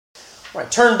All right,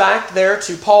 turn back there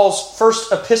to Paul's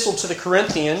first epistle to the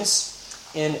Corinthians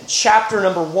in chapter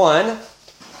number 1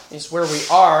 is where we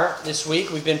are this week.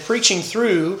 We've been preaching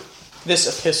through this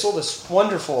epistle, this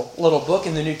wonderful little book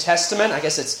in the New Testament. I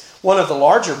guess it's one of the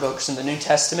larger books in the New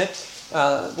Testament,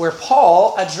 where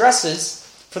Paul addresses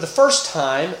for the first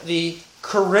time the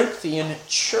Corinthian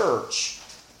church.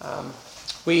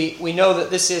 We know that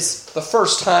this is the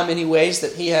first time, anyways,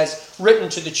 that he has written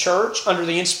to the church under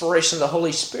the inspiration of the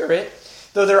Holy Spirit,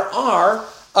 though there are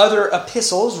other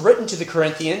epistles written to the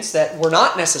Corinthians that were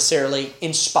not necessarily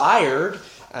inspired.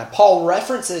 Paul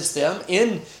references them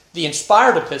in the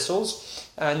inspired epistles,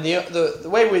 and the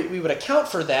way we would account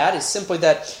for that is simply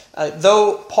that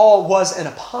though Paul was an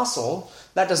apostle,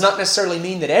 that does not necessarily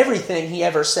mean that everything he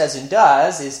ever says and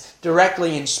does is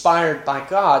directly inspired by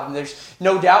God. And there's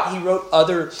no doubt he wrote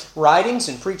other writings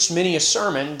and preached many a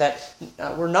sermon that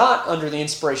were not under the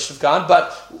inspiration of God,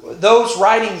 but those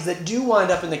writings that do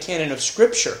wind up in the canon of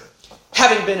Scripture,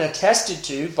 having been attested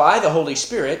to by the Holy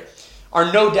Spirit,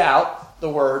 are no doubt the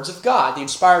words of God, the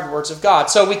inspired words of God.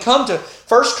 So we come to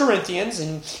 1 Corinthians,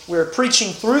 and we're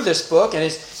preaching through this book, and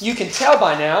as you can tell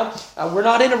by now, we're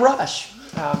not in a rush.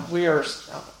 We are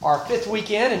our fifth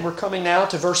week in, and we're coming now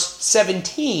to verse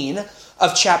 17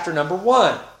 of chapter number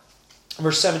 1.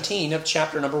 Verse 17 of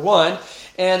chapter number 1.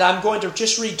 And I'm going to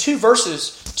just read two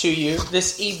verses to you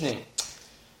this evening.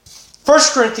 1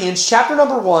 Corinthians chapter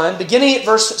number 1, beginning at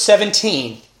verse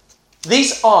 17.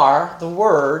 These are the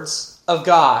words of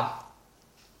God.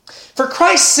 For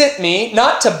Christ sent me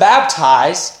not to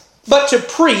baptize, but to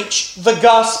preach the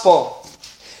gospel,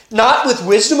 not with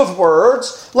wisdom of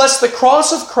words, lest the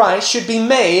cross of Christ should be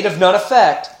made of none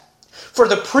effect. For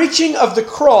the preaching of the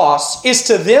cross is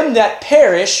to them that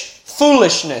perish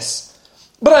foolishness,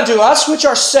 but unto us which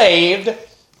are saved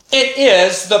it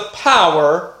is the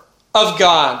power of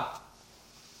God.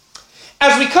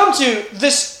 As we come to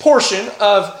this portion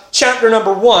of chapter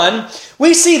number 1,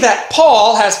 we see that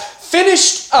Paul has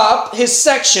finished up his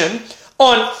section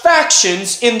on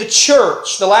factions in the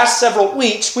church. The last several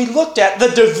weeks, we looked at the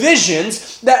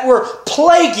divisions that were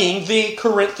plaguing the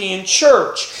Corinthian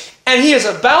church. And he is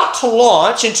about to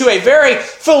launch into a very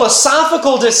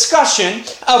philosophical discussion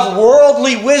of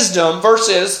worldly wisdom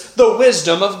versus the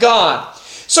wisdom of God.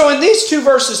 So in these two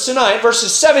verses tonight,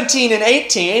 verses 17 and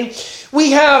 18,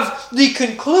 we have the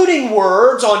concluding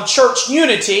words on church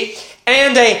unity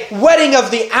and a whetting of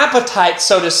the appetite,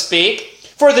 so to speak,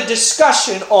 for the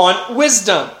discussion on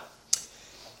wisdom.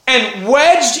 And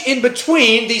wedged in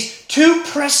between these two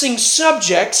pressing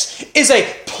subjects is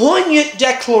a poignant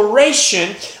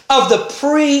declaration of the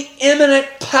preeminent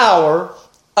power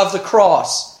of the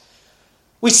cross.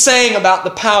 We sang about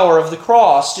the power of the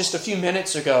cross just a few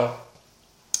minutes ago.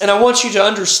 And I want you to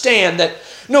understand that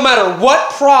no matter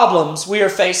what problems we are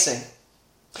facing,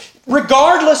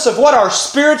 regardless of what our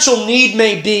spiritual need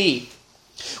may be,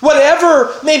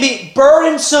 whatever may be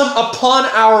burdensome upon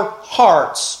our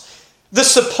hearts, the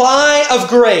supply of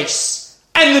grace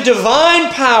and the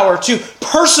divine power to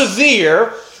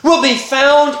persevere will be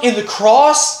found in the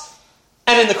cross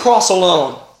and in the cross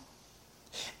alone.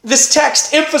 This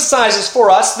text emphasizes for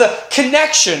us the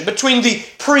connection between the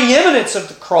preeminence of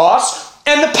the cross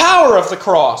and the power of the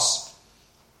cross.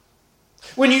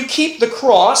 When you keep the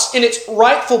cross in its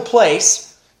rightful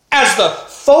place as the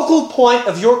focal point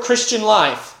of your Christian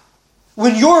life,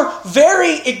 when your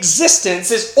very existence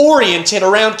is oriented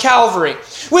around Calvary,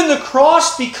 when the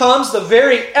cross becomes the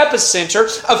very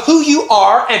epicenter of who you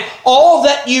are and all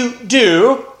that you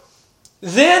do,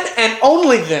 then and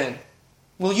only then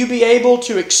will you be able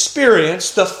to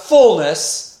experience the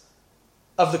fullness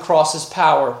of the cross's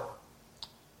power.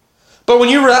 But when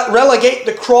you relegate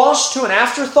the cross to an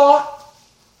afterthought,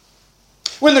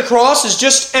 when the cross is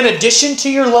just an addition to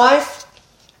your life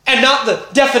and not the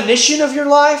definition of your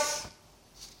life,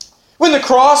 when the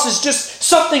cross is just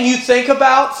something you think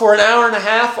about for an hour and a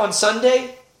half on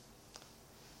Sunday,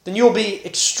 then you'll be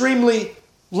extremely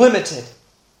limited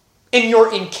in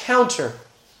your encounter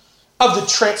of the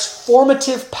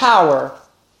transformative power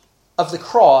of the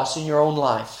cross in your own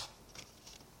life.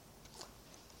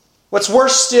 What's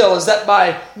worse still is that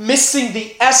by missing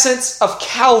the essence of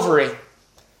Calvary,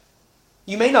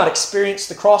 you may not experience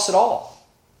the cross at all.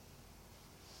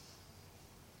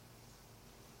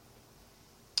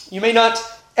 You may not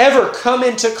ever come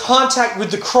into contact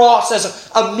with the cross as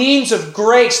a means of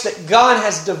grace that God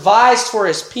has devised for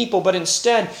His people, but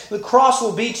instead the cross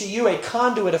will be to you a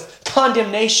conduit of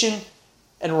condemnation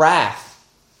and wrath.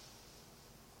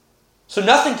 So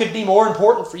nothing could be more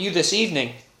important for you this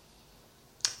evening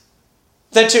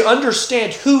than to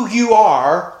understand who you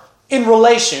are in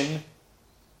relation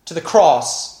to the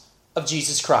cross of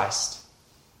Jesus Christ?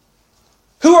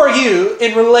 Who are you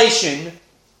in relation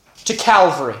to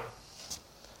Calvary?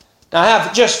 Now, I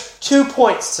have just 2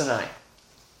 points tonight.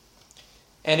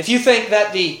 And if you think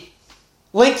that the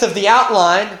length of the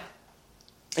outline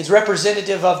is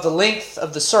representative of the length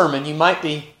of the sermon, you might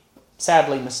be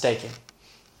sadly mistaken.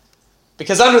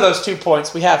 Because under those 2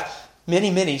 points, we have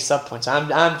many, many subpoints.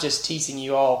 I'm just teasing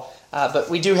you all. But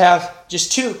we do have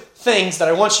just 2 things that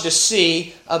I want you to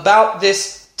see about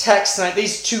this text tonight,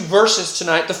 these 2 verses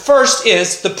tonight. The first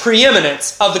is the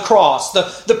preeminence of the cross.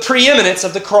 The preeminence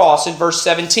of the cross in verse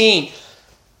 17.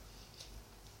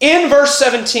 In verse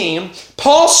 17,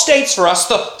 Paul states for us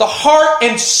the heart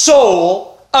and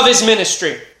soul of his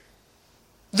ministry.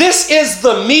 This is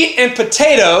the meat and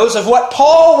potatoes of what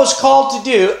Paul was called to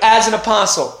do as an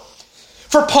apostle.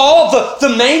 For Paul,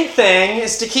 the main thing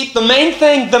is to keep the main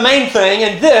thing,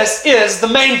 and this is the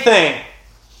main thing.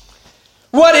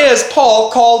 What is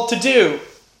Paul called to do?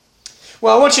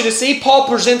 Well, I want you to see Paul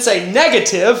presents a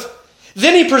negative,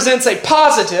 then he presents a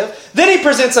positive, then he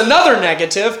presents another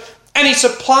negative, and he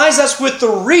supplies us with the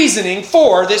reasoning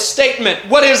for this statement.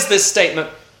 What is this statement?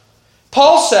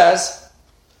 Paul says,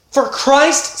 "For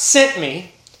Christ sent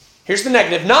me," here's the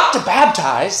negative, "not to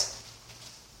baptize."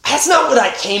 That's not what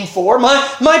I came for.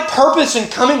 My purpose in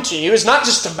coming to you is not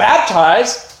just to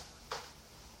baptize,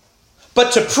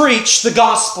 but to preach the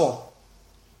gospel.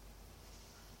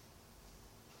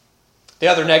 The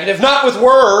other negative, not with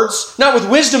words, not with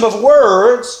wisdom of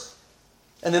words.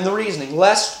 And then the reasoning,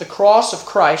 lest the cross of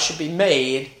Christ should be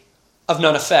made of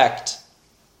none effect.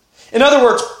 In other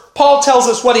words, Paul tells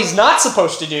us what he's not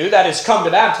supposed to do, that is, come to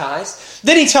baptize.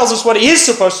 Then he tells us what he is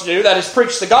supposed to do, that is,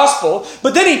 preach the gospel.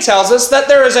 But then he tells us that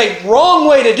there is a wrong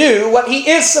way to do what he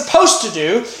is supposed to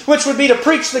do, which would be to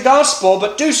preach the gospel,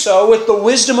 but do so with the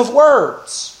wisdom of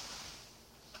words.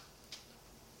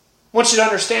 I want you to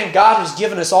understand, God has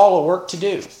given us all a work to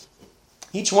do.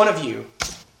 Each one of you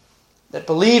that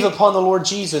believe upon the Lord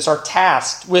Jesus are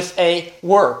tasked with a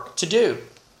work to do.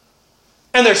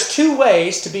 And there's 2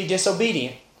 ways to be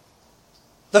disobedient.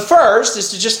 The first is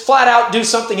to just flat out do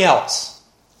something else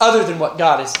other than what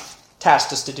God has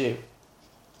tasked us to do.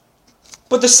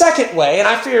 But the second way, and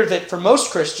I fear that for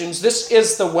most Christians, this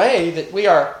is the way that we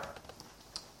are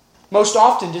most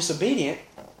often disobedient,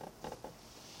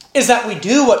 is that we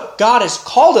do what God has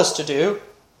called us to do,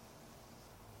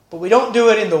 but we don't do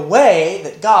it in the way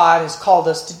that God has called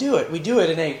us to do it. We do it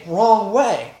in a wrong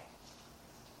way.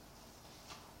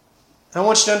 And I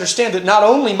want you to understand that not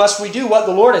only must we do what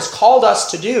the Lord has called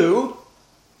us to do,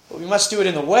 but we must do it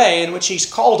in the way in which He's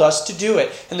called us to do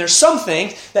it. And there's some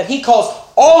things that He calls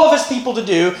all of His people to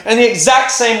do in the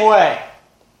exact same way.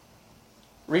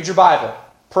 Read your Bible.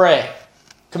 Pray.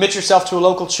 Commit yourself to a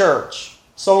local church.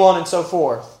 So on and so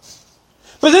forth.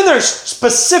 But then there's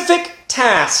specific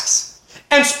tasks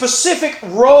and specific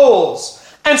roles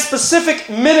and specific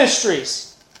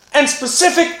ministries and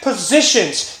specific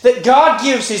positions that God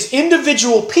gives His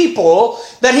individual people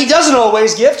that He doesn't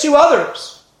always give to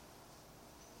others.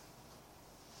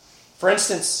 For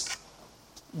instance,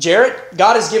 Jarrett,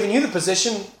 God has given you the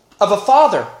position of a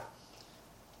father.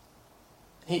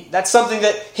 That's something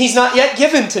that He's not yet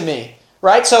given to me,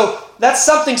 right? So that's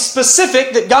something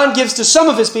specific that God gives to some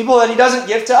of His people that He doesn't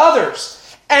give to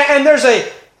others. And there's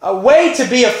a way to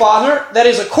be a father that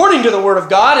is according to the Word of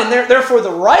God, and therefore the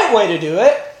right way to do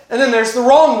it, and then there's the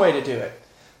wrong way to do it.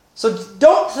 So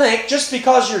don't think just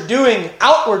because you're doing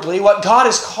outwardly what God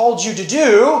has called you to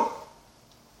do,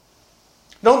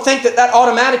 don't think that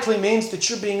automatically means that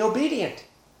you're being obedient.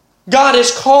 God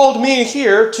has called me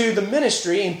here to the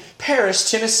ministry in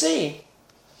Paris, Tennessee.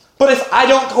 But if I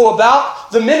don't go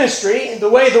about the ministry the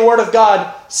way the Word of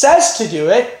God says to do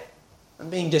it, I'm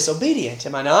being disobedient,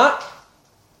 am I not?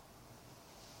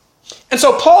 And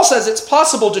so Paul says it's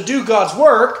possible to do God's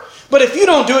work, but if you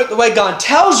don't do it the way God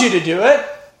tells you to do it,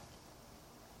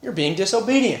 you're being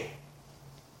disobedient.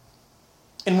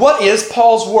 And what is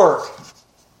Paul's work?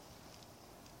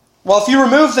 Well, if you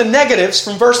remove the negatives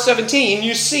from verse 17,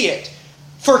 you see it.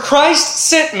 For Christ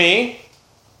sent me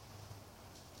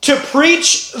to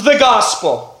preach the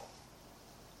gospel,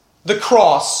 the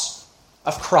cross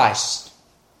of Christ.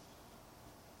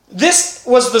 This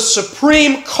was the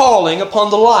supreme calling upon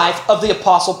the life of the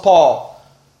Apostle Paul.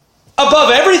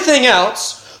 Above everything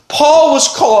else, Paul was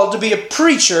called to be a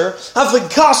preacher of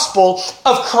the gospel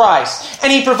of Christ.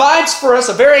 And he provides for us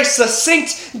a very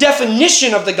succinct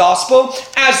definition of the gospel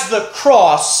as the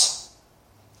cross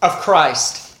of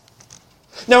Christ.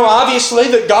 Now, obviously,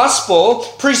 the gospel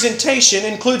presentation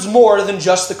includes more than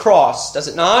just the cross, does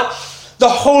it not? The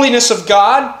holiness of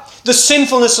God, the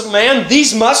sinfulness of man,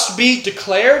 these must be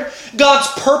declared. God's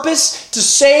purpose to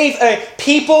save a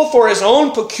people for His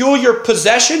own peculiar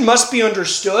possession must be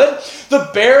understood.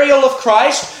 The burial of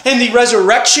Christ and the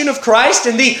resurrection of Christ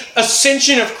and the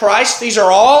ascension of Christ, these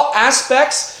are all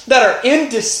aspects that are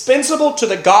indispensable to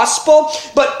the gospel.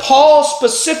 But Paul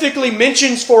specifically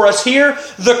mentions for us here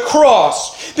the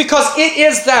cross, because it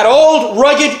is that old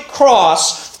rugged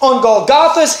cross on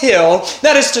Golgotha's hill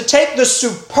that is to take the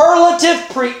superlative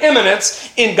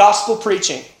preeminence in gospel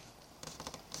preaching.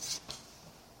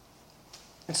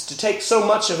 It's to take so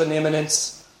much of an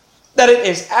eminence that it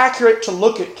is accurate to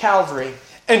look at Calvary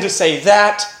and to say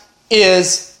that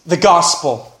is the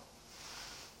gospel.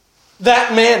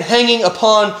 That man hanging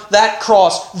upon that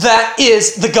cross, that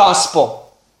is the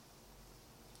gospel.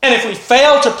 And if we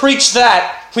fail to preach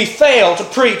that, we fail to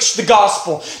preach the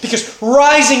gospel. Because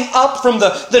rising up from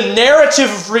the narrative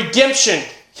of redemption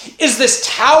is this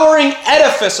towering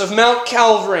edifice of Mount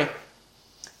Calvary.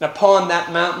 And upon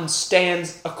that mountain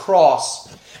stands a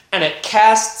cross, and it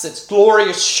casts its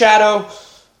glorious shadow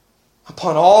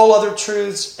upon all other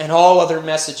truths and all other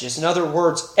messages. In other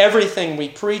words, everything we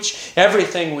preach,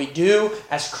 everything we do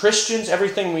as Christians,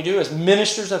 everything we do as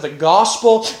ministers of the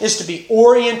gospel is to be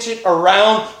oriented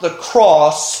around the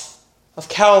cross of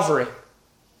Calvary.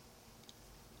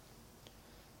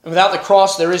 And without the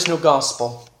cross, there is no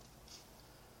gospel.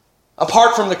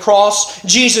 Apart from the cross,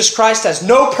 Jesus Christ has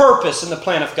no purpose in the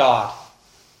plan of God.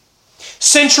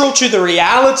 Central to the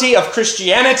reality of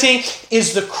Christianity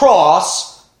is the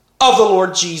cross of the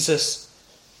Lord Jesus.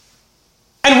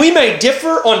 And we may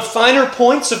differ on finer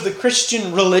points of the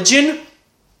Christian religion,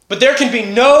 but there can be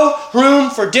no room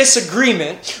for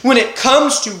disagreement when it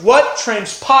comes to what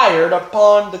transpired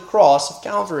upon the cross of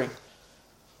Calvary.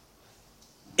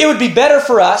 It would be better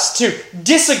for us to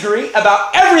disagree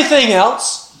about everything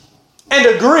else and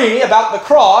agree about the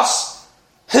cross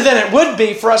than it would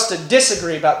be for us to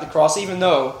disagree about the cross, even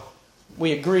though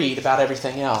we agreed about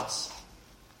everything else.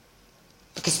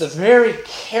 Because the very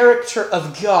character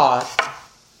of God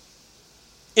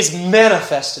is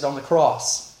manifested on the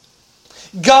cross.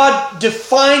 God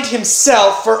defined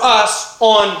Himself for us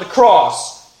on the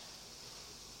cross.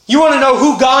 You want to know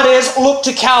who God is? Look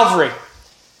to Calvary.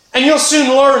 And you'll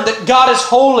soon learn that God is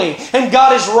holy, and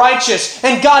God is righteous,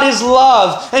 and God is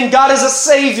love, and God is a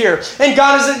Savior, and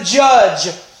God is a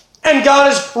judge, and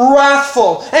God is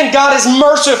wrathful, and God is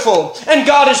merciful, and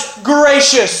God is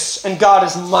gracious, and God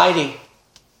is mighty.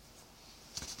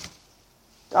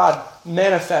 God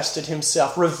manifested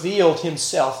Himself, revealed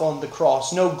Himself on the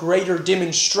cross. No greater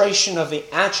demonstration of the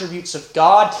attributes of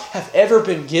God have ever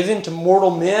been given to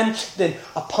mortal men than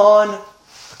upon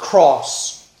the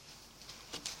cross.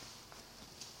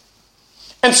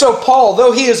 And so Paul,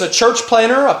 though he is a church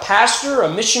planner, a pastor,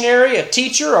 a missionary, a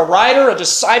teacher, a writer, a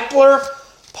discipler,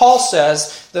 Paul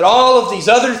says that all of these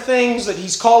other things that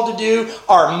he's called to do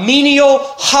are menial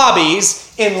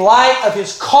hobbies in light of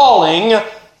his calling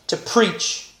to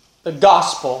preach the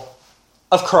gospel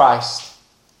of Christ.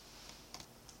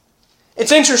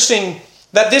 It's interesting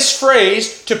that this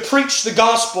phrase, to preach the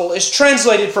gospel, is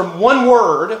translated from one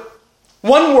word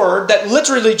that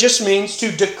literally just means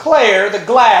to declare the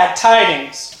glad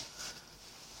tidings.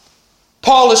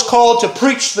 Paul is called to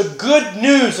preach the good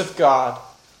news of God.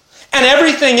 And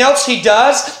everything else he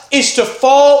does is to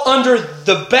fall under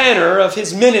the banner of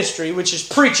his ministry, which is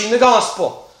preaching the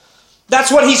gospel.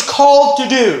 That's what he's called to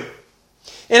do.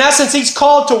 In essence, he's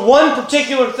called to one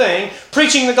particular thing,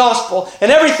 preaching the gospel,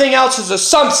 and everything else is a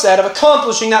subset of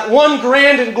accomplishing that one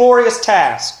grand and glorious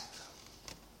task.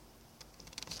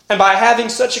 And by having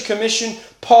such a commission,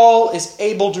 Paul is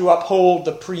able to uphold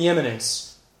the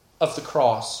preeminence of the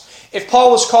cross. If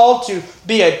Paul was called to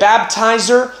be a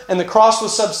baptizer and the cross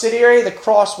was subsidiary, the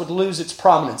cross would lose its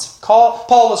prominence.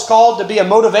 Paul was called to be a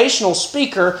motivational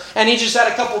speaker and he just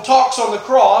had a couple talks on the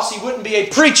cross, he wouldn't be a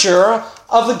preacher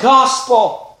of the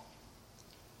gospel.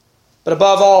 But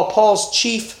above all, Paul's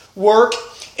chief work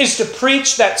is to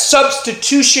preach that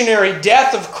substitutionary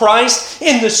death of Christ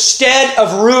in the stead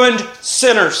of ruined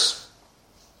sinners.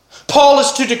 Paul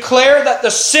is to declare that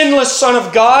the sinless Son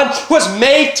of God was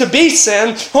made to be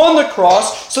sin on the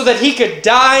cross so that He could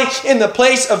die in the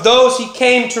place of those He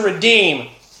came to redeem.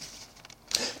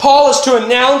 Paul is to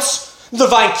announce the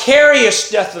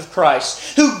vicarious death of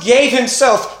Christ, who gave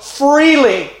Himself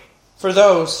freely for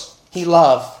those He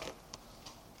loved.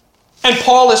 And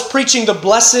Paul is preaching the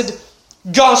blessed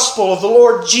gospel of the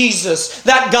Lord Jesus,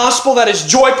 that gospel that is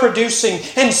joy-producing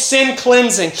and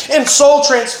sin-cleansing and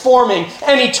soul-transforming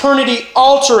and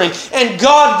eternity-altering and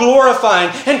God-glorifying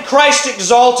and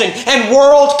Christ-exalting and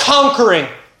world-conquering.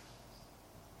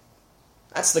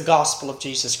 That's the gospel of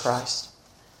Jesus Christ.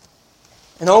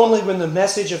 And only when the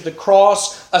message of the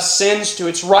cross ascends to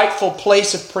its rightful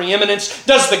place of preeminence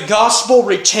does the gospel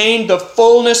retain the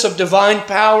fullness of divine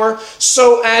power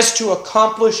so as to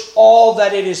accomplish all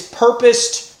that it is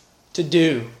purposed to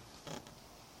do.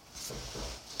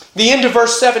 The end of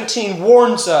verse 17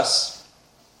 warns us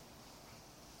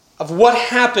of what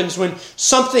happens when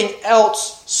something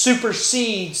else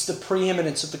supersedes the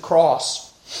preeminence of the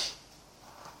cross.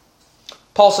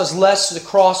 Paul says, lest the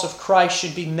cross of Christ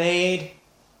should be made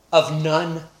of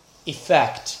none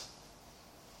effect.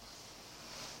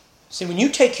 See, when you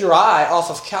take your eye off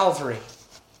of Calvary,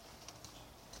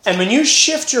 and when you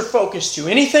shift your focus to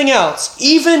anything else,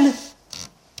 even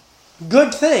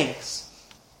good things,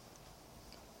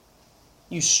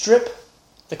 you strip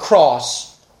the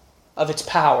cross of its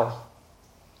power.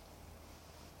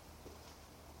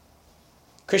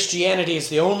 Christianity is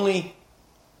the only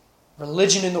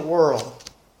religion in the world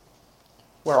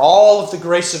where all of the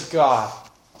grace of God,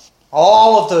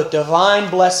 all of the divine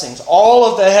blessings, all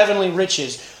of the heavenly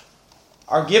riches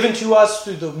are given to us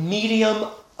through the medium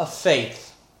of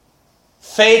faith.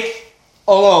 Faith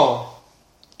alone.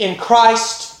 In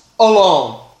Christ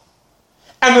alone.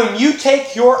 And when you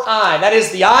take your eye, that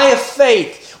is the eye of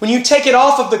faith, when you take it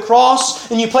off of the cross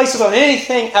and you place it on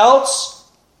anything else,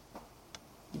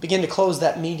 you begin to close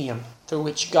that medium through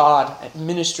which God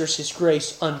administers His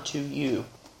grace unto you.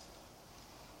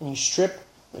 And you strip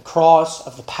the cross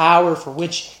of the power for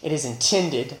which it is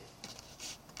intended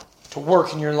to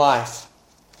work in your life.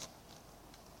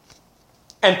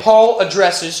 And Paul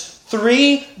addresses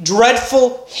 3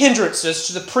 dreadful hindrances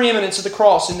to the preeminence of the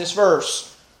cross in this verse.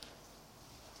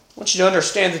 I want you to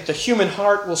understand that the human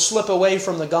heart will slip away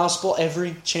from the gospel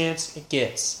every chance it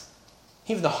gets.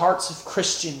 Even the hearts of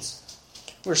Christians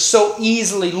were so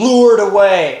easily lured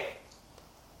away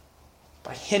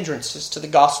by hindrances to the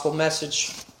gospel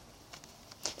message.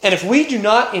 And if we do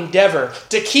not endeavor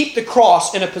to keep the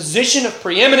cross in a position of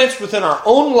preeminence within our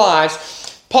own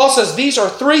lives, Paul says these are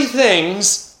 3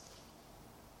 things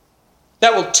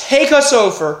that will take us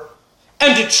over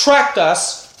and detract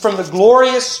us from the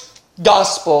glorious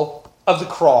gospel of the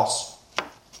cross.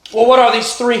 Well, what are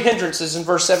these 3 hindrances in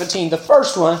verse 17? The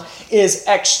first one is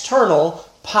external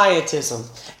pietism.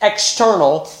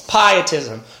 External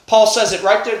pietism. Paul says it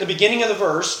right there at the beginning of the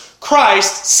verse.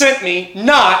 Christ sent me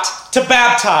not to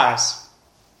baptize.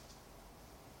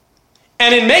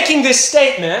 And in making this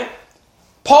statement,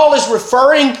 Paul is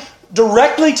referring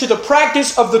directly to the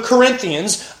practice of the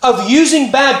Corinthians of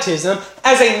using baptism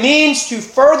as a means to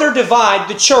further divide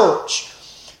the church.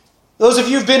 Those of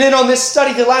you who've been in on this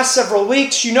study the last several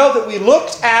weeks, you know that we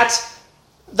looked at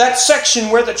that section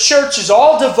where the church is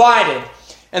all divided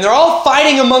and they're all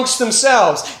fighting amongst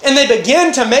themselves, and they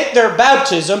begin to make their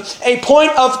baptism a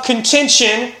point of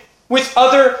contention with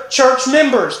other church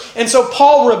members. And so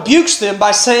Paul rebukes them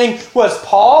by saying, was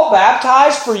Paul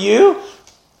baptized for you?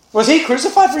 Was he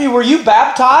crucified for you? Were you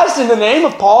baptized in the name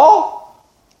of Paul?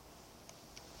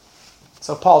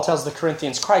 So Paul tells the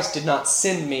Corinthians, Christ did not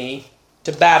send me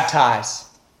to baptize.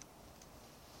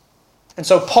 And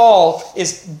so Paul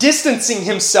is distancing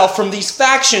himself from these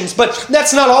factions, but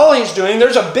that's not all he's doing.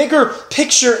 There's a bigger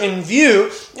picture in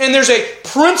view, and there's a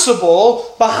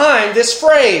principle behind this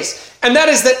phrase. And that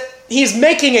is that he's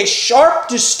making a sharp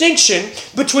distinction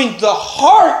between the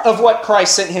heart of what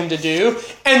Christ sent him to do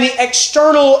and the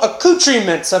external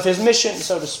accoutrements of his mission,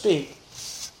 so to speak.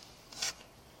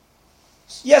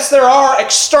 Yes, there are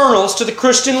externals to the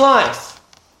Christian life.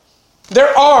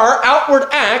 There are outward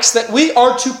acts that we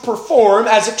are to perform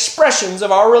as expressions of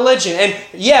our religion. And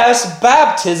yes,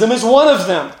 baptism is one of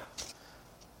them.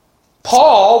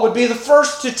 Paul would be the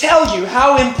first to tell you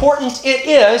how important it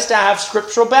is to have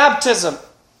scriptural baptism.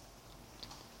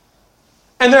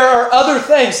 And there are other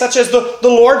things such as the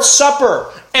Lord's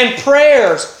Supper and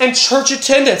prayers and church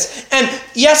attendance and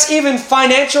yes, even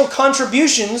financial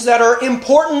contributions that are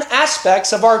important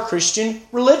aspects of our Christian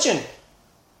religion.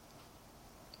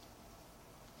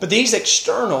 But these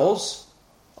externals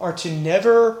are to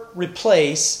never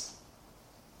replace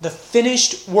the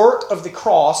finished work of the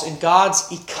cross in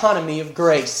God's economy of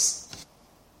grace.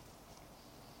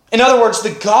 In other words,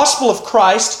 the gospel of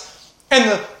Christ and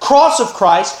the cross of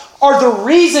Christ are the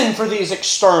reason for these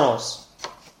externals.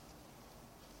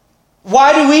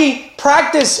 Why do we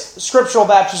practice scriptural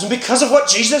baptism? Because of what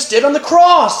Jesus did on the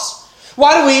cross.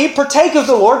 Why do we partake of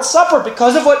the Lord's Supper?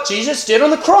 Because of what Jesus did on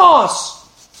the cross.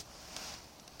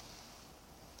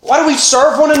 Why do we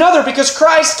serve one another? Because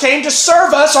Christ came to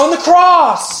serve us on the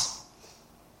cross.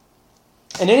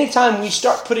 And anytime we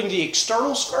start putting the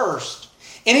externals first,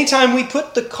 Anytime we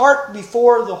put the cart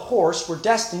before the horse, we're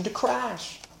destined to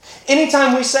crash.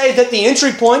 Anytime we say that the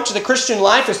entry point to the Christian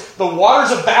life is the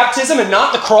waters of baptism and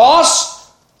not the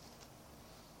cross,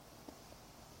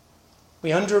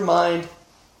 we undermine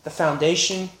the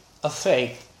foundation of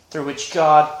faith through which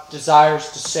God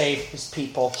desires to save His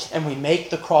people, and we make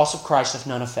the cross of Christ of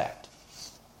none effect.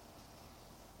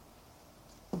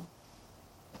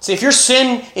 See, if your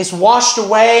sin is washed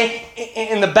away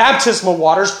in the baptismal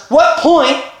waters, what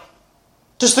point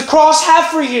does the cross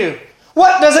have for you?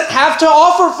 What does it have to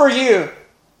offer for you?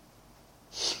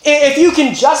 If you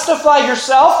can justify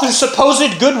yourself through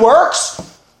supposed good works,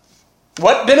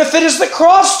 what benefit is the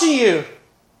cross to you?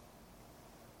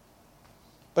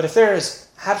 But if there is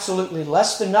absolutely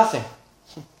less than nothing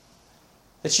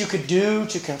that you could do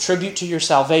to contribute to your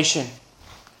salvation,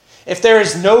 if there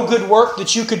is no good work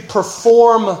that you could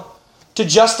perform to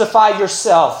justify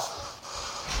yourself,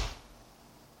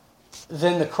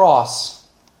 then the cross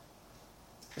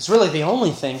is really the only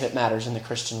thing that matters in the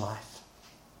Christian life.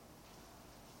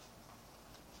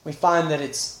 We find that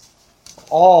it's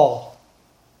all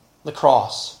the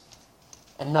cross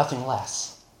and nothing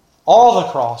less. All the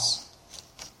cross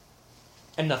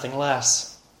and nothing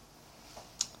less.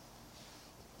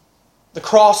 The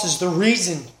cross is the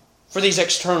reason for these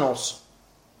externals.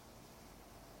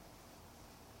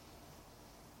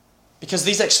 Because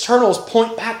these externals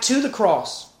point back to the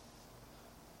cross.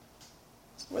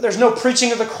 Where there's no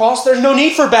preaching of the cross, there's no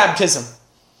need for baptism.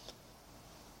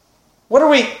 What are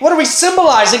we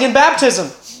symbolizing in baptism?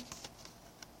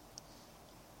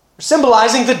 We're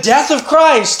symbolizing the death of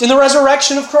Christ and the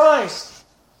resurrection of Christ.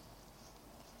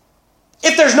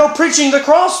 If there's no preaching of the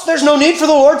cross, there's no need for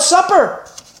the Lord's Supper.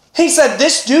 He said,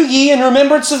 "This do ye in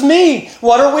remembrance of me."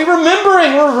 What are we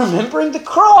remembering? We're remembering the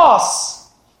cross.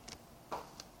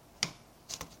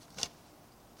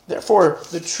 Therefore,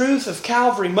 the truth of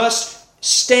Calvary must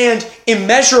stand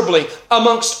immeasurably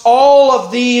amongst all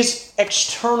of these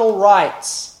external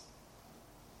rites.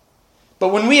 But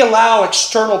when we allow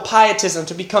external pietism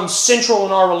to become central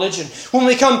in our religion, when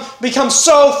we become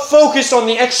so focused on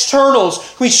the externals,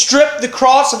 we strip the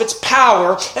cross of its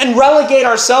power and relegate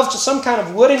ourselves to some kind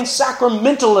of wooden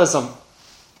sacramentalism.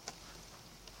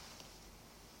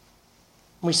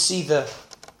 We see the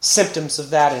symptoms of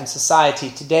that in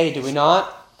society today, do we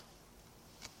not?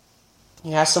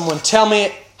 You ask someone, "Tell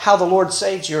me how the Lord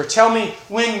saved you," or "Tell me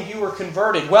when you were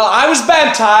converted." "Well, I was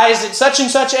baptized at such and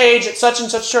such age, at such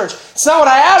and such church." It's not what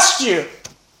I asked you.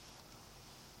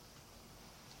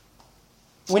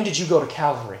 When did you go to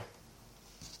Calvary?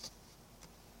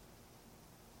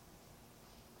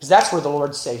 Because that's where the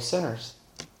Lord saves sinners.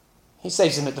 He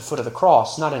saves them at the foot of the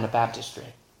cross, not in a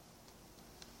baptistry.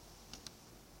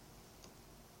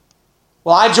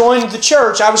 "Well, I joined the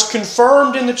church. I was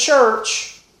confirmed in the church."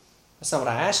 That's not what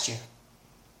I asked you.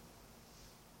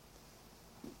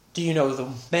 Do you know the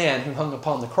man who hung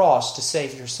upon the cross to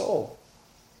save your soul?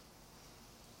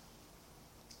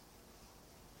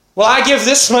 "Well, I give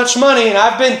this much money and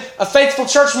I've been a faithful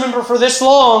church member for this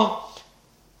long,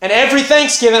 and every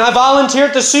Thanksgiving I volunteer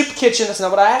at the soup kitchen." That's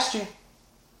not what I asked you.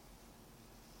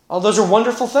 All those are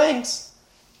wonderful things.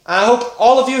 I hope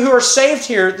all of you who are saved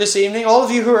here this evening, all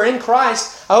of you who are in Christ,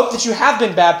 I hope that you have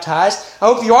been baptized. I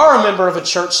hope you are a member of a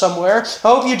church somewhere. I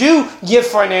hope you do give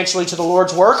financially to the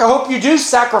Lord's work. I hope you do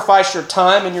sacrifice your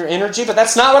time and your energy, but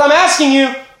that's not what I'm asking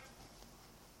you.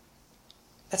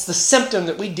 That's the symptom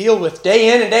that we deal with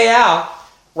day in and day out,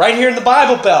 right here in the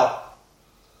Bible Belt.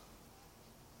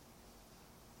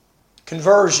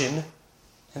 Conversion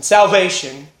and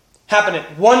salvation happen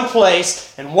at one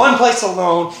place and one place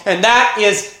alone, and that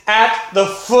is at the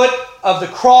foot of the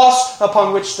cross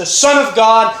upon which the Son of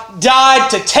God died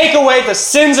to take away the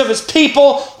sins of His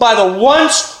people by the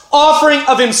once offering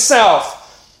of Himself.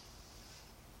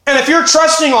 And if you're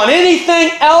trusting on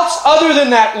anything else other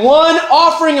than that one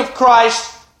offering of Christ,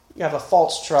 you have a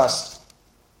false trust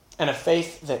and a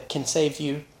faith that can save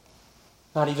you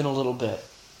not even a little bit.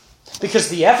 Because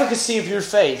the efficacy of your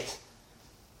faith,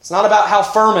 it's not about how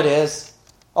firm it is.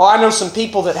 Oh, I know some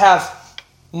people that have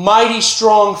mighty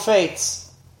strong faiths.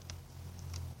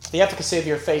 The efficacy of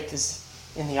your faith is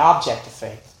in the object of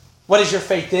faith. What is your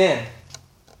faith in?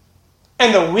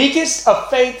 And the weakest of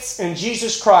faiths in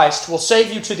Jesus Christ will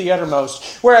save you to the uttermost.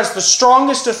 Whereas the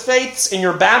strongest of faiths in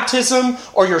your baptism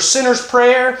or your sinner's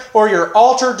prayer or your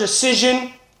altar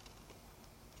decision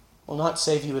will not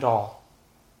save you at all.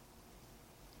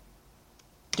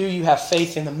 Do you have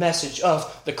faith in the message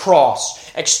of the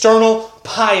cross? External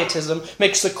pietism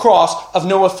makes the cross of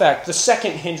no effect. The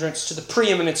second hindrance to the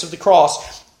preeminence of the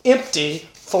cross, empty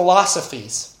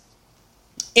philosophies.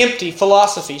 empty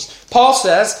philosophies. Paul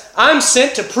says, I'm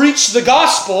sent to preach the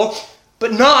gospel,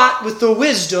 but not with the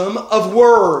wisdom of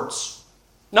words.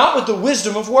 Not with the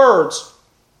wisdom of words.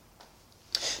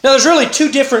 Now there's really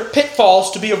two different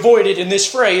pitfalls to be avoided in this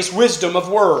phrase, wisdom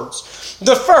of words.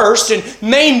 The first and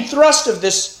main thrust of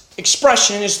this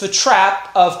expression is the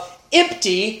trap of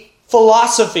empty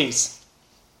philosophies.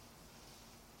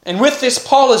 And with this,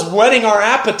 Paul is whetting our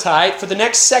appetite for the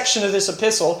next section of this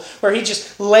epistle, where he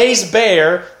just lays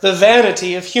bare the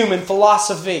vanity of human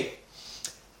philosophy.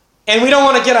 And we don't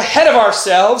want to get ahead of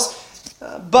ourselves,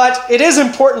 but it is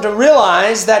important to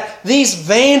realize that these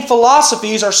vain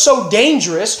philosophies are so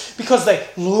dangerous because they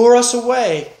lure us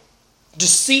away.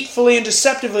 Deceitfully and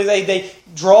deceptively, they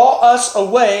draw us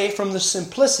away from the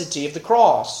simplicity of the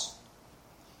cross.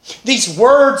 These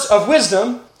words of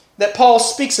wisdom that Paul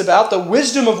speaks about, the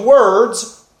wisdom of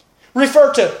words,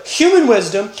 refer to human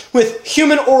wisdom with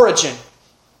human origin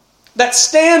that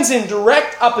stands in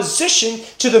direct opposition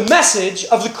to the message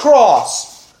of the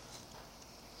cross.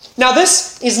 Now,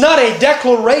 this is not a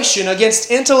declaration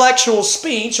against intellectual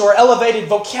speech or elevated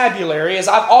vocabulary, as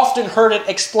I've often heard it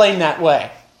explained that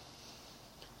way.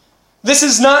 This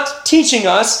is not teaching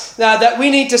us that we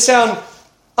need to sound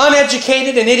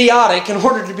uneducated and idiotic in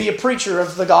order to be a preacher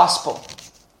of the gospel.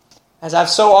 As I've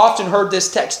so often heard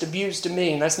this text abused to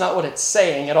me, and that's not what it's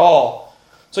saying at all.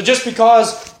 So just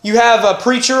because you have a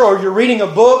preacher or you're reading a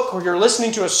book or you're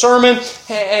listening to a sermon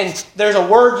and there's a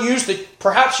word used that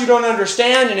perhaps you don't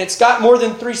understand and it's got more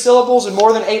than 3 syllables and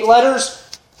more than 8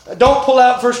 letters, don't pull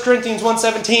out 1 Corinthians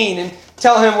 1:17 and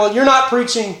tell him, well, you're not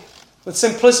preaching with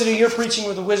simplicity, you're preaching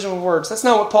with the wisdom of words. That's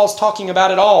not what Paul's talking about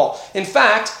at all. In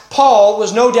fact, Paul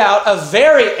was no doubt a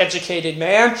very educated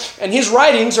man, and his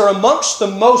writings are amongst the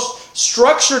most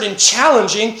structured and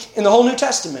challenging in the whole New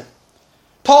Testament.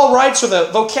 Paul writes with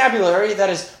a vocabulary that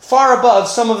is far above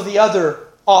some of the other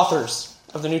authors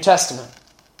of the New Testament.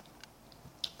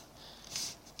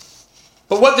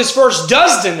 But what this verse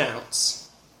does denounce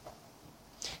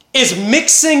is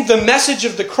mixing the message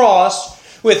of the cross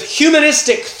with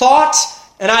humanistic thought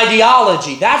and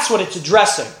ideology. That's what it's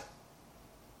addressing.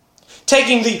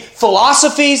 Taking the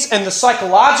philosophies and the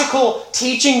psychological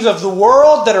teachings of the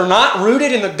world that are not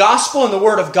rooted in the gospel and the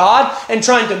Word of God and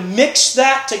trying to mix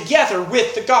that together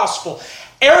with the gospel.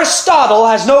 Aristotle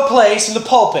has no place in the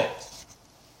pulpit.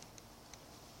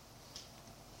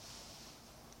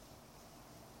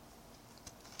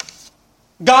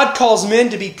 God calls men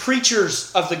to be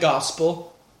preachers of the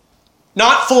gospel,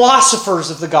 not philosophers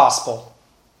of the gospel.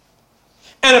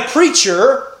 And a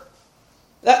preacher,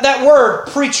 that word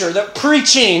preacher, that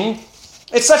preaching,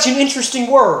 it's such an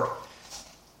interesting word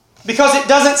because it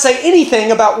doesn't say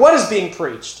anything about what is being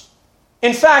preached.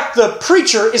 In fact, the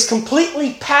preacher is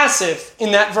completely passive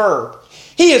in that verb.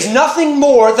 He is nothing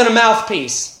more than a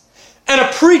mouthpiece. And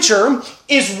a preacher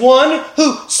is one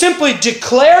who simply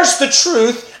declares the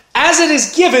truth as it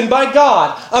is given by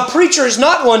God. A preacher is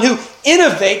not one who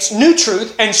innovates new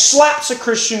truth and slaps a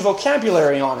Christian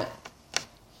vocabulary on it.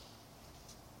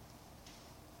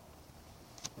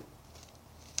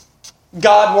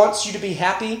 God wants you to be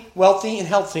happy, wealthy, and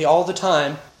healthy all the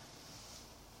time.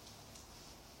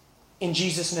 In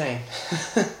Jesus' name.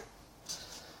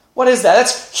 What is that?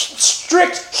 That's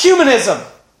strict humanism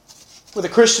with a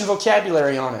Christian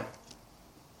vocabulary on it.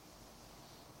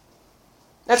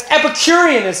 That's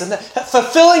Epicureanism,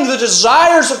 fulfilling the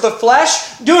desires of the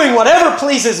flesh, doing whatever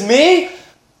pleases me.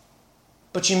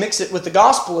 But you mix it with the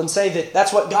gospel and say that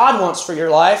that's what God wants for your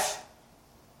life.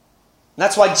 And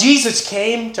that's why Jesus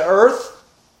came to earth.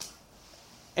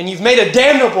 And you've made a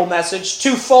damnable message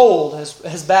twofold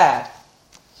as bad.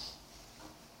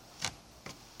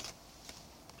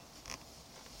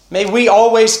 May we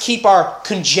always keep our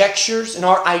conjectures and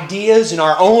our ideas and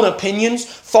our own opinions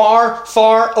far,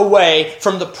 far away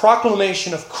from the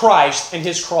proclamation of Christ and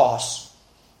His cross.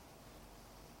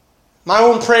 My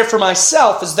own prayer for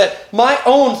myself is that my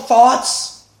own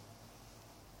thoughts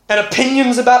and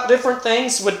opinions about different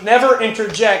things would never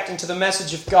interject into the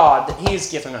message of God that He has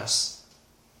given us.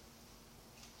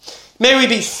 May we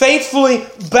be faithfully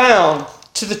bound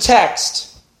to the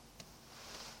text,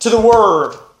 to the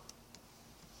Word.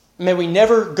 May we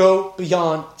never go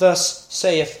beyond, thus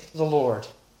saith the Lord.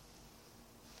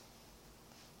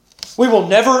 We will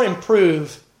never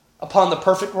improve upon the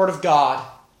perfect Word of God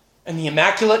and the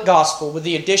immaculate gospel with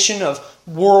the addition of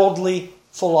worldly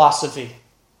philosophy.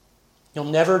 You'll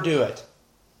never do it.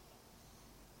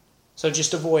 So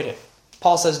just avoid it.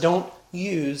 Paul says, don't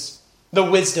use the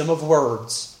wisdom of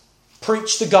words.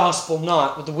 Preach the gospel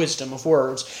not with the wisdom of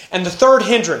words. And the third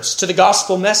hindrance to the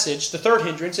gospel message, the third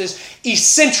hindrance is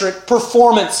eccentric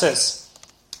performances.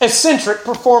 eccentric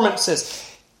performances.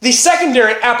 The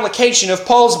secondary application of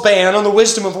Paul's ban on the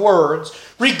wisdom of words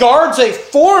regards a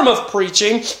form of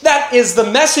preaching that is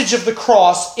the message of the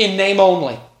cross in name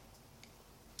only.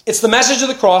 It's the message of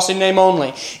the cross in name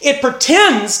only. It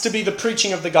pretends to be the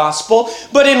preaching of the gospel,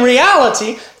 but in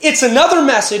reality, it's another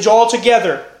message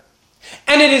altogether.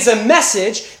 And it is a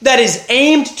message that is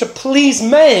aimed to please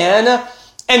man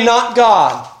and not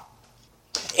God.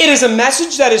 It is a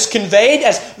message that is conveyed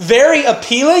as very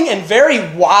appealing and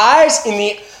very wise in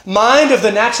the mind of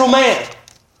the natural man.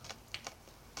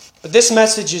 But this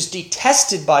message is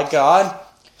detested by God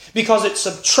because it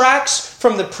subtracts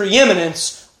from the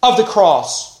preeminence of the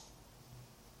cross.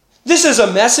 This is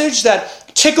a message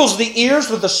that tickles the ears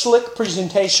with a slick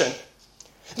presentation.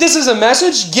 This is a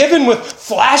message given with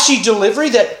flashy delivery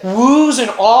that woos and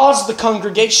awes the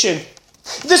congregation.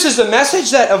 This is a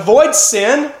message that avoids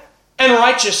sin and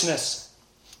righteousness.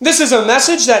 This is a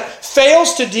message that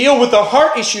fails to deal with the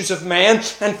heart issues of man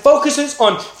and focuses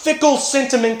on fickle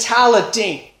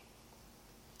sentimentality.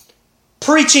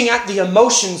 Preaching at the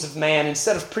emotions of man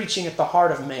instead of preaching at the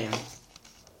heart of man.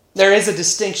 There is a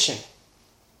distinction.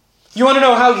 You want to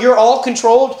know how you're all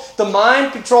controlled? The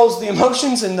mind controls the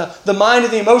emotions, and the mind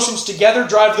and the emotions together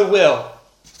drive the will.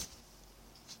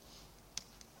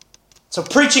 So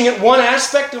preaching at one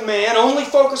aspect of man, only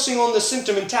focusing on the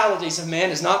sentimentalities of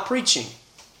man, is not preaching.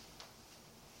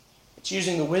 It's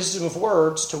using the wisdom of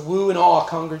words to woo and awe a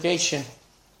congregation.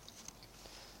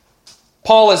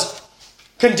 Paul is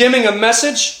condemning a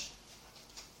message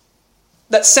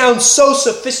that sounds so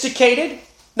sophisticated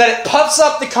that it puffs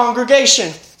up the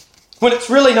congregation when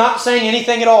it's really not saying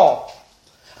anything at all.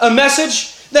 A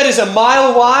message that is a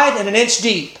mile wide and an inch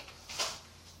deep.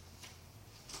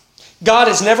 God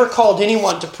has never called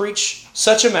anyone to preach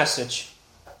such a message.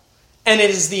 And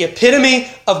it is the epitome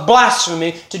of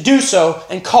blasphemy to do so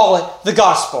and call it the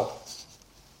gospel.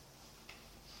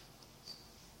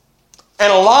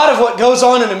 And a lot of what goes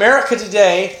on in America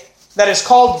today that is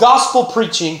called gospel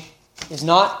preaching is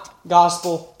not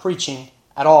gospel preaching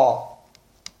at all.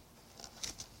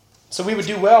 So we would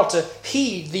do well to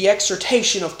heed the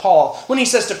exhortation of Paul when he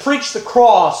says to preach the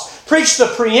cross, preach the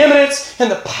preeminence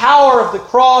and the power of the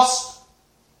cross,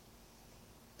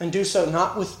 and do so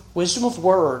not with wisdom of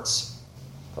words,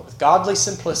 but with godly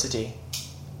simplicity.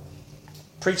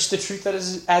 Preach the truth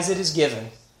as it is given,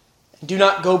 and do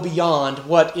not go beyond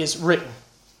what is written.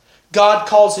 God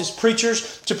calls His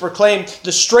preachers to proclaim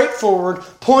the straightforward,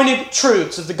 pointed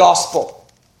truths of the gospel.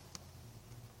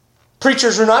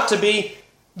 Preachers are not to be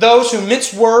those who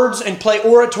mince words and play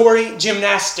oratory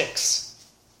gymnastics.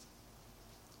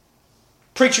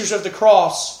 Preachers of the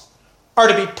cross are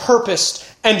to be purposed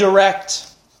and direct.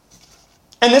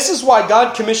 And this is why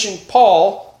God commissioned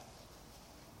Paul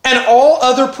and all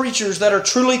other preachers that are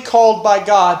truly called by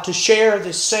God to share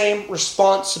this same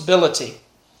responsibility.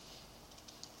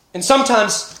 And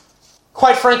sometimes,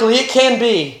 quite frankly, it can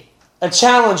be a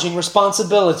challenging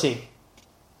responsibility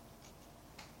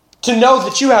to know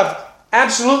that you have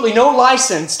absolutely no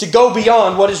license to go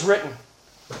beyond what is written.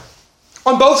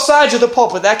 On both sides of the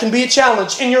pulpit, that can be a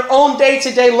challenge. In your own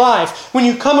day-to-day life, when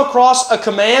you come across a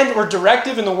command or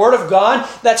directive in the Word of God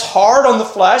that's hard on the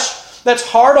flesh, that's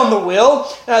hard on the will,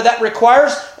 that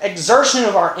requires exertion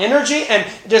of our energy and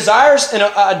desires and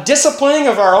a disciplining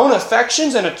of our own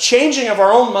affections and a changing of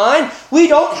our own mind, we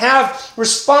don't have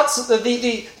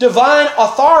the divine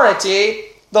authority,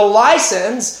 the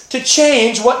license to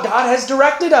change what God has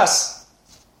directed us.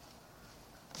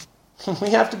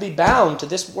 We have to be bound to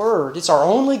this Word. It's our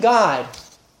only guide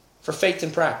for faith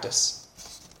and practice.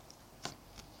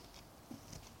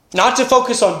 Not to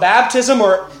focus on baptism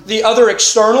or the other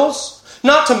externals.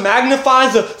 Not to magnify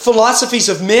the philosophies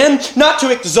of men. Not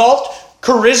to exalt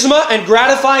charisma and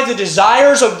gratify the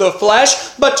desires of the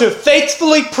flesh. But to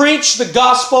faithfully preach the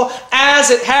gospel as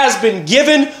it has been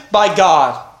given by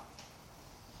God.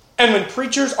 And when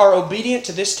preachers are obedient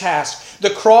to this task, the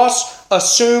cross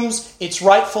assumes its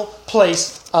rightful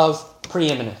place of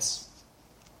preeminence.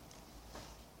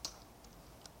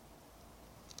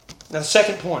 Now the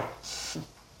second point,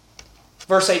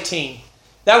 verse 18.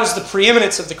 That was the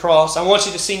preeminence of the cross. I want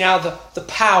you to see now the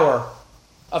power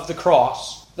of the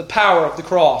cross. The power of the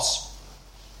cross.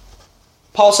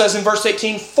 Paul says in verse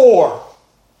 18, for.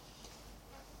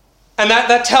 And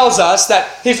that tells us that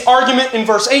his argument in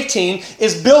verse 18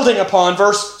 is building upon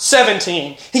verse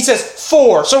 17. He says,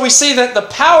 for. So we see that the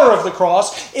power of the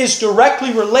cross is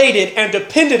directly related and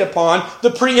dependent upon the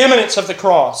preeminence of the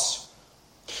cross.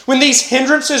 When these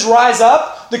hindrances rise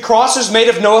up, the cross is made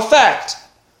of no effect.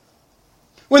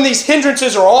 when these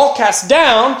hindrances are all cast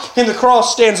down and the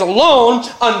cross stands alone,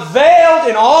 unveiled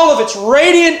in all of its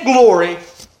radiant glory,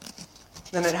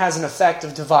 then it has an effect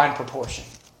of divine proportion.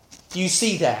 Do you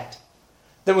see that?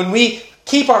 That when we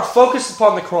keep our focus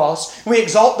upon the cross, we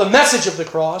exalt the message of the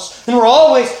cross, and we're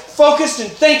always focused and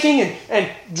thinking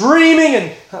and dreaming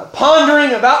and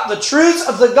pondering about the truths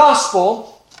of the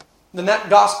gospel, then that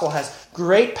gospel has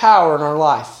great power in our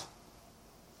life.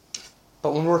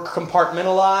 But when we're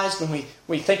compartmentalized, when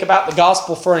we think about the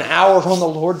gospel for an hour on the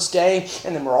Lord's day,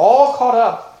 and then we're all caught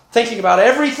up thinking about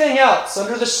everything else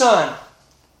under the sun,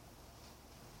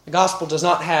 the gospel does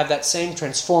not have that same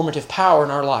transformative power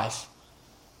in our life.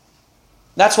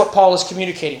 That's what Paul is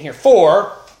communicating here.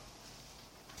 For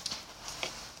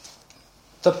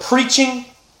the preaching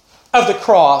of the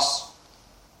cross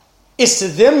is to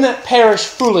them that perish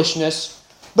foolishness,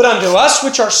 but unto us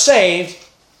which are saved,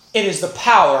 it is the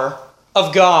power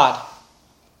of God.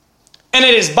 And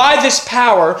it is by this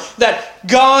power that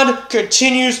God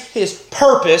continues His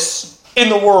purpose in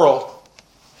the world.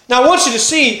 Now I want you to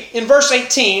see in verse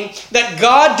 18 that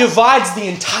God divides the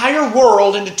entire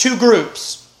world into two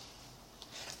groups.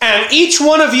 And each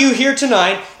one of you here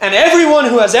tonight, and everyone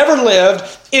who has ever lived,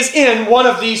 is in one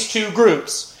of these two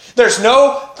groups. There's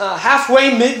no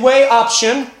halfway, midway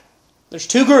option. There's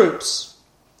two groups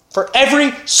for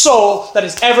every soul that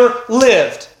has ever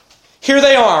lived. Here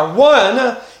they are.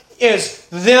 One is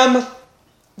them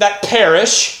that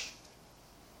perish.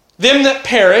 Them that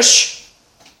perish.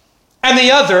 And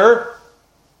the other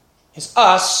is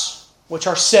us which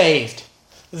are saved.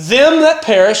 Them that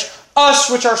perish,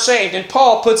 us which are saved. And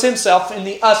Paul puts himself in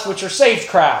the us which are saved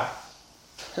crowd.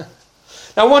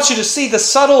 Now I want you to see the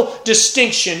subtle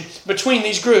distinction between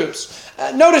these groups.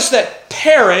 Notice that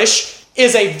perish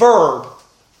is a verb.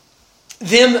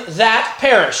 Them that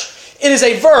perish. It is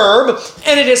a verb,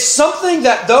 and it is something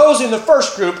that those in the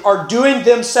first group are doing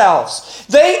themselves.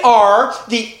 They are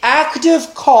the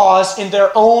active cause in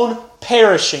their own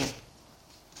perishing.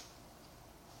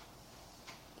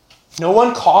 No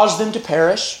one caused them to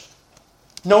perish.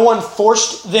 No one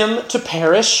forced them to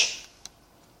perish.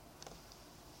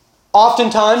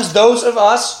 Oftentimes, those of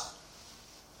us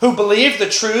who believe the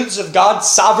truths of God's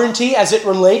sovereignty as it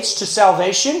relates to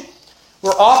salvation,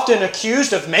 we're often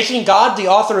accused of making God the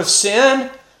author of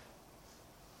sin.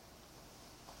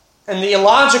 And the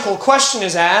illogical question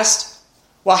is asked,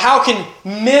 well, how can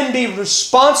men be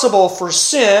responsible for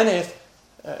sin if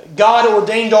God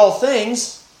ordained all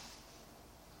things?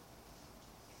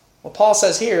 Well, Paul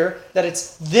says here that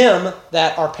it's them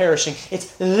that are perishing.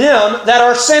 It's them that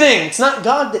are sinning. It's not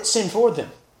God that sinned for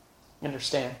them. You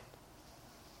understand?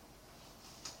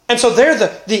 And so they're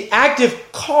the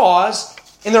active cause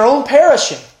in their own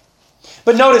perishing.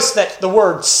 But notice that the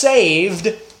word saved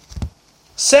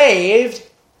is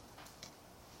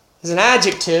an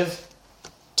adjective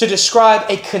to describe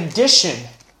a condition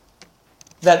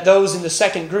that those in the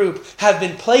second group have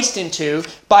been placed into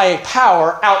by a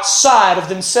power outside of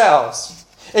themselves.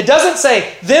 It doesn't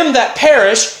say them that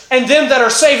perish and them that are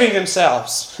saving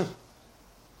themselves.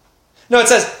 No, it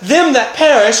says them that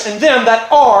perish and them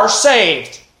that are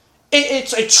saved.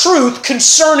 It's a truth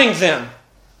concerning them.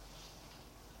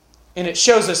 And it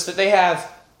shows us that they have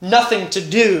nothing to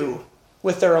do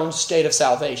with their own state of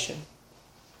salvation.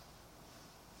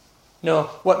 No,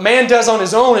 what man does on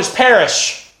his own is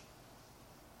perish.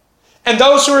 And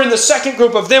those who are in the second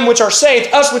group of them which are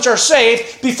saved, us which are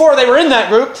saved, before they were in that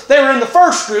group, they were in the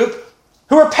first group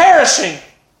who were perishing.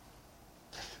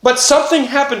 But something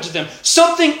happened to them.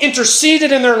 Something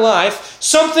interceded in their life.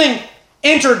 Something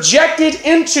interjected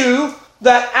into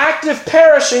that active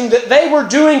perishing that they were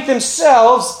doing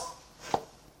themselves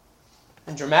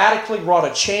and dramatically wrought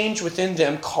a change within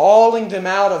them, calling them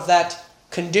out of that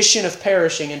condition of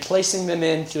perishing and placing them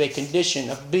into a condition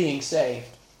of being saved.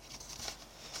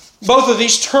 Both of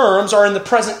these terms are in the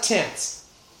present tense.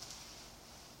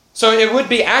 So it would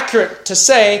be accurate to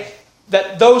say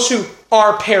that those who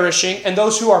are perishing and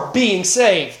those who are being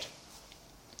saved.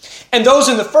 And those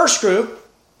in the first group,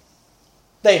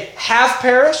 they have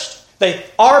perished, they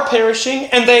are perishing,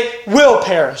 and they will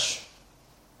perish.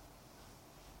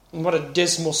 And what a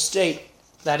dismal state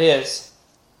that is.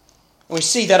 And we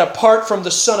see that apart from the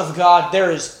Son of God,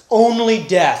 there is only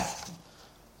death.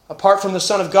 Apart from the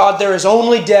Son of God, there is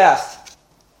only death.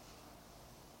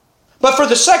 But for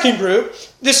the second group,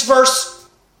 this verse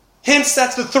hints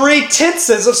at the three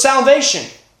tenses of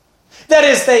salvation. That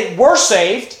is, they were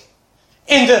saved.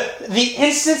 In the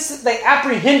instance that they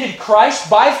apprehended Christ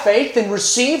by faith and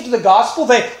received the gospel,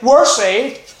 they were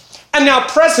saved. And now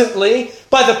presently,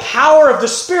 By the power of the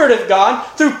Spirit of God,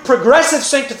 through progressive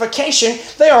sanctification,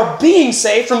 they are being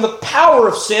saved from the power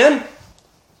of sin.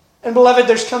 And beloved,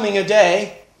 there's coming a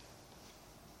day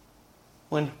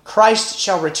when Christ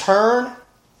shall return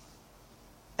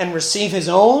and receive His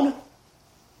own,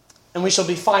 and we shall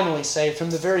be finally saved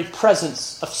from the very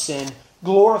presence of sin,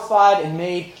 glorified and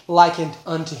made likened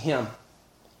unto Him.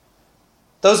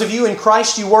 Those of you in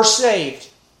Christ, you were saved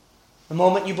the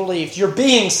moment you believed. You're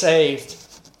being saved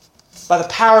by the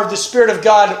power of the Spirit of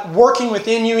God working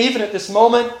within you even at this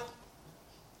moment.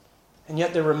 And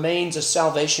yet there remains a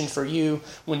salvation for you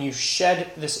when you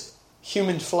shed this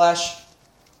human flesh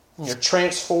and you're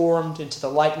transformed into the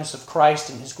likeness of Christ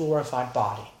in His glorified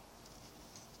body.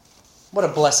 What a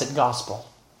blessed gospel.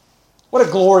 What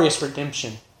a glorious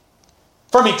redemption.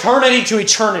 From eternity to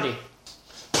eternity.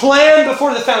 Planned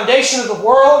before the foundation of the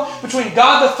world between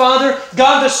God the Father,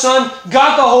 God the Son,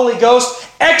 God the Holy Ghost,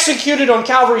 executed on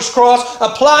Calvary's cross,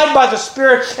 applied by the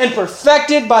Spirit, and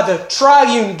perfected by the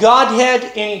triune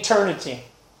Godhead in eternity.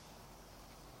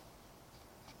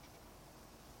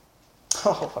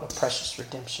 Oh, what a precious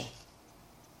redemption.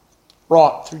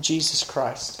 Wrought through Jesus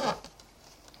Christ.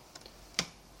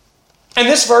 And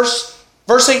this verse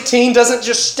 18, doesn't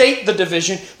just state the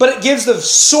division, but it gives the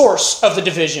source of the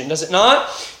division, does it not?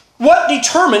 What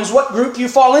determines what group you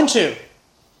fall into?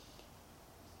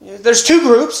 There's two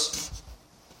groups.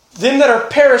 Them that are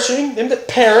perishing, them that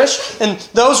perish, and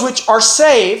those which are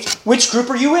saved. Which group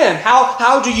are you in?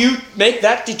 How do you make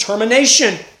that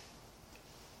determination?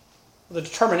 The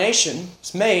determination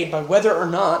is made by whether or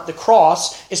not the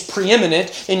cross is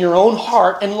preeminent in your own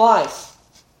heart and life.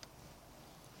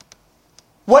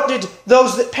 What did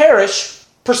those that perish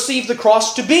perceive the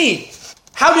cross to be?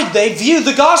 How did they view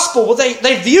the gospel? Well,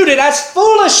 they viewed it as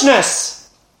foolishness.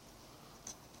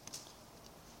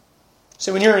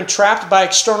 So when you're entrapped by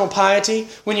external piety,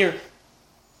 when you're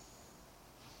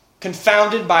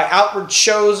confounded by outward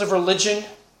shows of religion,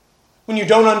 when you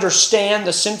don't understand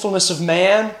the sinfulness of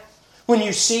man, when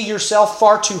you see yourself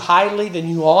far too highly than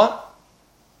you ought,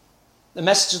 the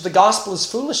message of the gospel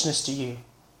is foolishness to you.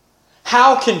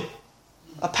 How can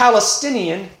a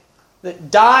Palestinian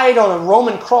that died on a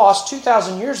Roman cross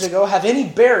 2,000 years ago have any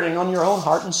bearing on your own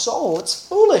heart and soul? It's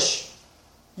foolish.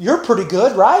 You're pretty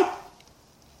good, right?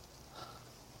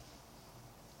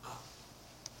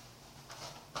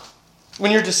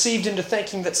 When you're deceived into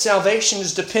thinking that salvation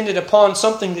is dependent upon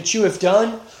something that you have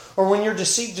done, or when you're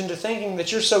deceived into thinking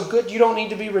that you're so good you don't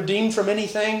need to be redeemed from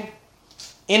anything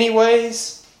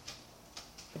anyways,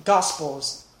 the gospel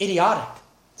is idiotic.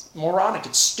 It's moronic.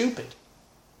 It's stupid.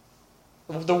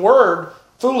 The word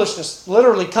foolishness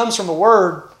literally comes from a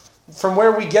word from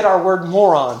where we get our word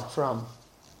moron from.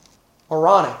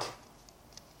 Moronic.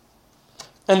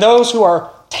 And those who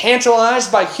are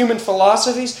tantalized by human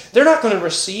philosophies, they're not going to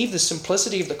receive the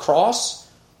simplicity of the cross.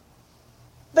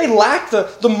 They lack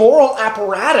the moral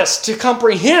apparatus to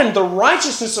comprehend the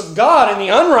righteousness of God and the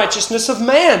unrighteousness of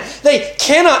man. They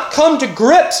cannot come to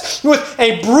grips with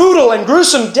a brutal and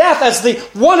gruesome death as the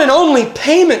one and only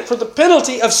payment for the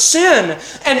penalty of sin.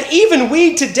 And even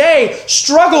we today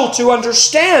struggle to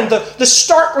understand the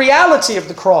stark reality of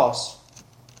the cross.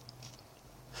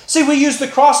 See, we use the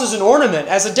cross as an ornament,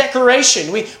 as a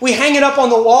decoration. We hang it up on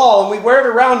the wall and we wear it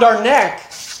around our neck.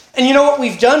 And you know what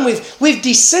we've done? We've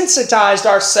desensitized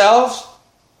ourselves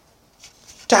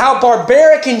to how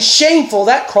barbaric and shameful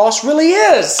that cross really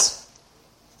is.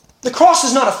 The cross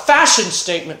is not a fashion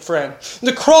statement, friend.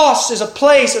 The cross is a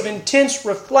place of intense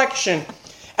reflection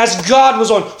as God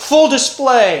was on full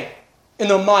display in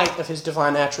the might of His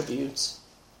divine attributes.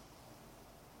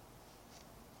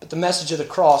 But the message of the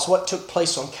cross, what took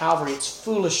place on Calvary, it's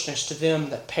foolishness to them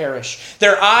that perish.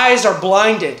 Their eyes are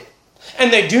blinded.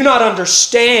 And they do not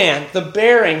understand the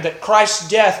bearing that Christ's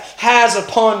death has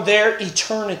upon their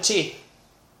eternity.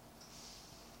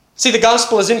 See, the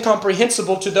gospel is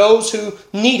incomprehensible to those who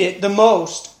need it the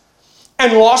most.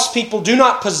 And lost people do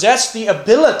not possess the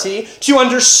ability to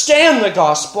understand the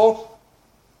gospel.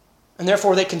 And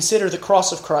therefore they consider the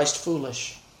cross of Christ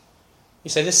foolish. You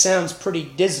say, this sounds pretty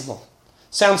dismal.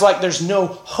 Sounds like there's no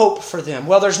hope for them.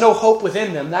 Well, there's no hope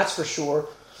within them, that's for sure.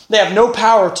 They have no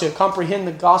power to comprehend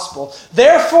the gospel.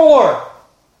 Therefore,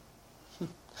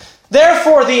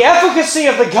 the efficacy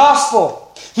of the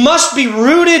gospel must be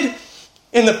rooted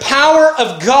in the power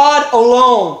of God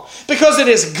alone. Because it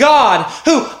is God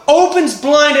who opens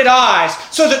blinded eyes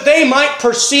so that they might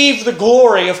perceive the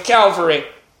glory of Calvary.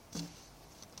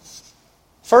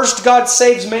 First, God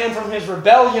saves man from his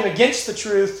rebellion against the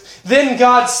truth. Then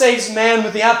God saves man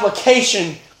with the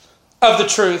application of the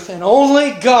truth. And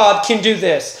only God can do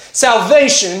this.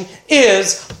 Salvation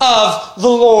is of the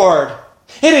Lord.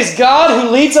 It is God who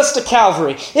leads us to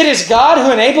Calvary. It is God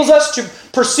who enables us to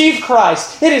perceive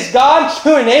Christ. It is God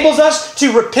who enables us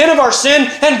to repent of our sin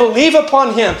and believe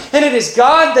upon Him. And it is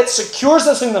God that secures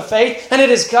us in the faith. And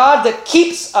it is God that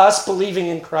keeps us believing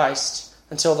in Christ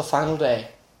until the final day.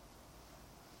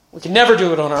 We can never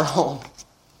do it on our own.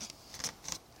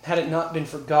 Had it not been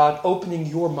for God opening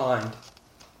your mind,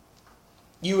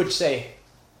 you would say,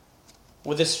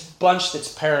 with this bunch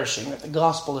that's perishing, that the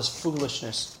gospel is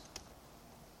foolishness.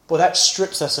 Well, that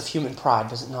strips us of human pride,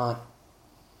 does it not?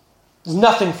 There's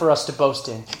nothing for us to boast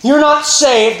in. You're not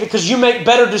saved because you make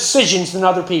better decisions than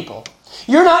other people.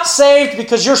 You're not saved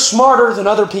because you're smarter than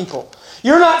other people.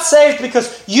 You're not saved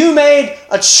because you made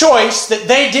a choice that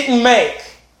they didn't make.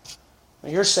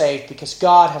 You're saved because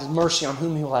God has mercy on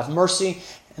whom He will have mercy.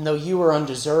 And though you were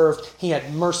undeserved, He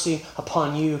had mercy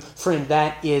upon you. Friend,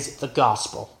 that is the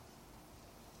gospel.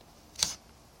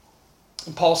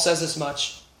 And Paul says as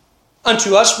much.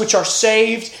 Unto us which are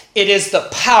saved, it is the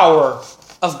power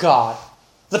of God.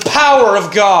 The power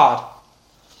of God.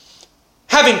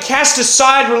 Having cast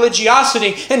aside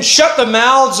religiosity and shut the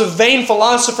mouths of vain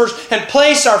philosophers and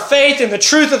place our faith in the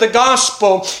truth of the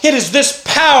gospel, it is this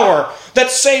power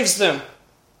that saves them.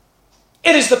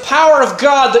 It is the power of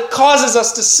God that causes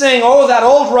us to sing, oh, that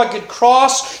old rugged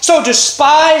cross, so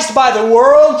despised by the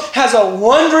world, has a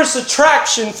wondrous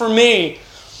attraction for me.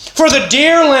 For the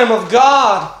dear Lamb of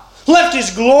God left His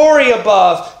glory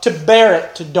above to bear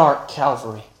it to dark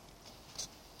Calvary.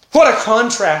 What a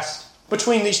contrast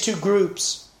between these two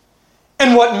groups.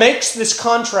 And what makes this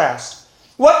contrast?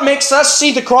 What makes us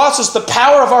see the cross as the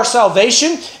power of our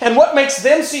salvation? And what makes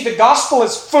them see the gospel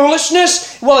as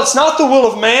foolishness? Well, it's not the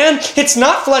will of man. It's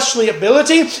not fleshly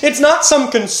ability. It's not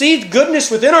some conceived goodness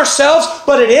within ourselves.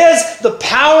 But it is the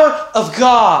power of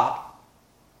God.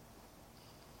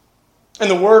 And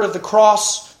the word of the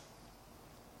cross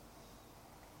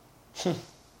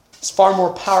is far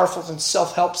more powerful than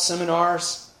self-help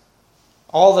seminars.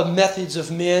 All the methods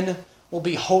of men will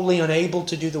be wholly unable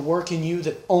to do the work in you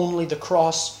that only the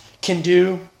cross can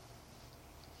do.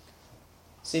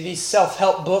 See, these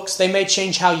self-help books, they may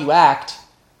change how you act,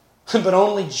 but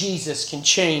only Jesus can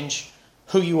change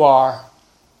who you are.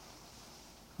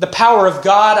 The power of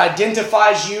God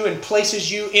identifies you and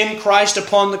places you in Christ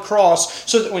upon the cross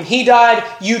so that when He died,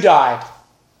 you died.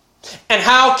 And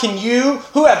how can you,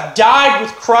 who have died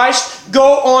with Christ,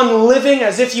 go on living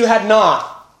as if you had not?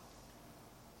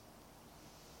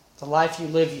 The life you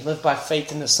live by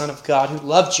faith in the Son of God who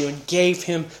loved you and gave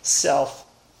Himself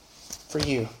for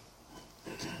you.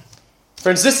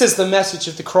 Friends, this is the message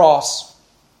of the cross.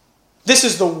 This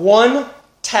is the one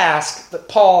task that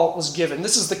Paul was given.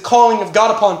 This is the calling of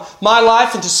God upon my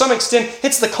life, and to some extent,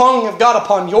 it's the calling of God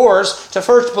upon yours to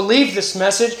first believe this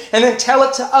message and then tell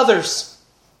it to others.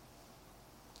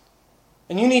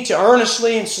 And you need to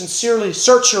earnestly and sincerely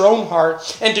search your own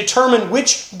heart and determine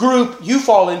which group you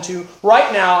fall into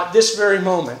right now at this very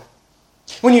moment.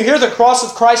 When you hear the cross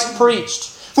of Christ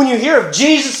preached, when you hear of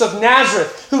Jesus of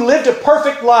Nazareth who lived a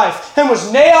perfect life and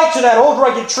was nailed to that old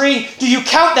rugged tree, do you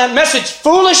count that message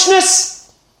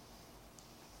foolishness?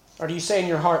 Or do you say in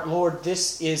your heart, Lord,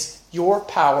 this is your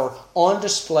power on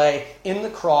display in the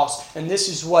cross, and this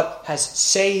is what has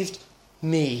saved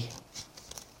me?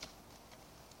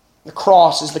 The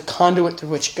cross is the conduit through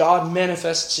which God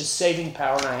manifests His saving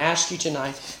power. And I ask you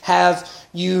tonight, have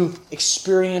you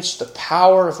experienced the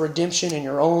power of redemption in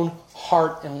your own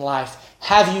heart and life?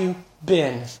 Have you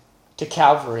been to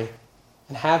Calvary?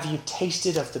 And have you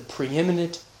tasted of the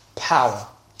preeminent power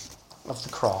of the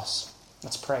cross?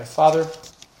 Let's pray. Father,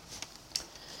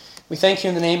 we thank You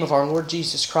in the name of our Lord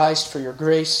Jesus Christ for Your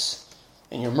grace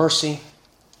and Your mercy.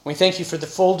 We thank You for the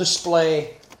full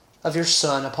display of Your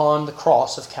Son upon the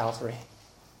cross of Calvary.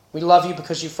 We love You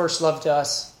because You first loved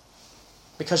us,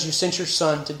 because You sent Your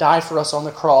Son to die for us on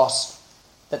the cross,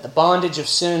 that the bondage of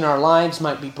sin in our lives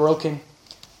might be broken,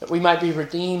 that we might be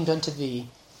redeemed unto Thee.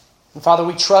 And Father,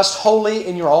 we trust wholly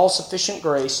in Your all-sufficient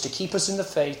grace to keep us in the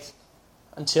faith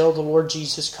until the Lord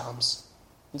Jesus comes.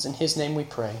 It's in His name we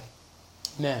pray.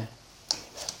 Amen.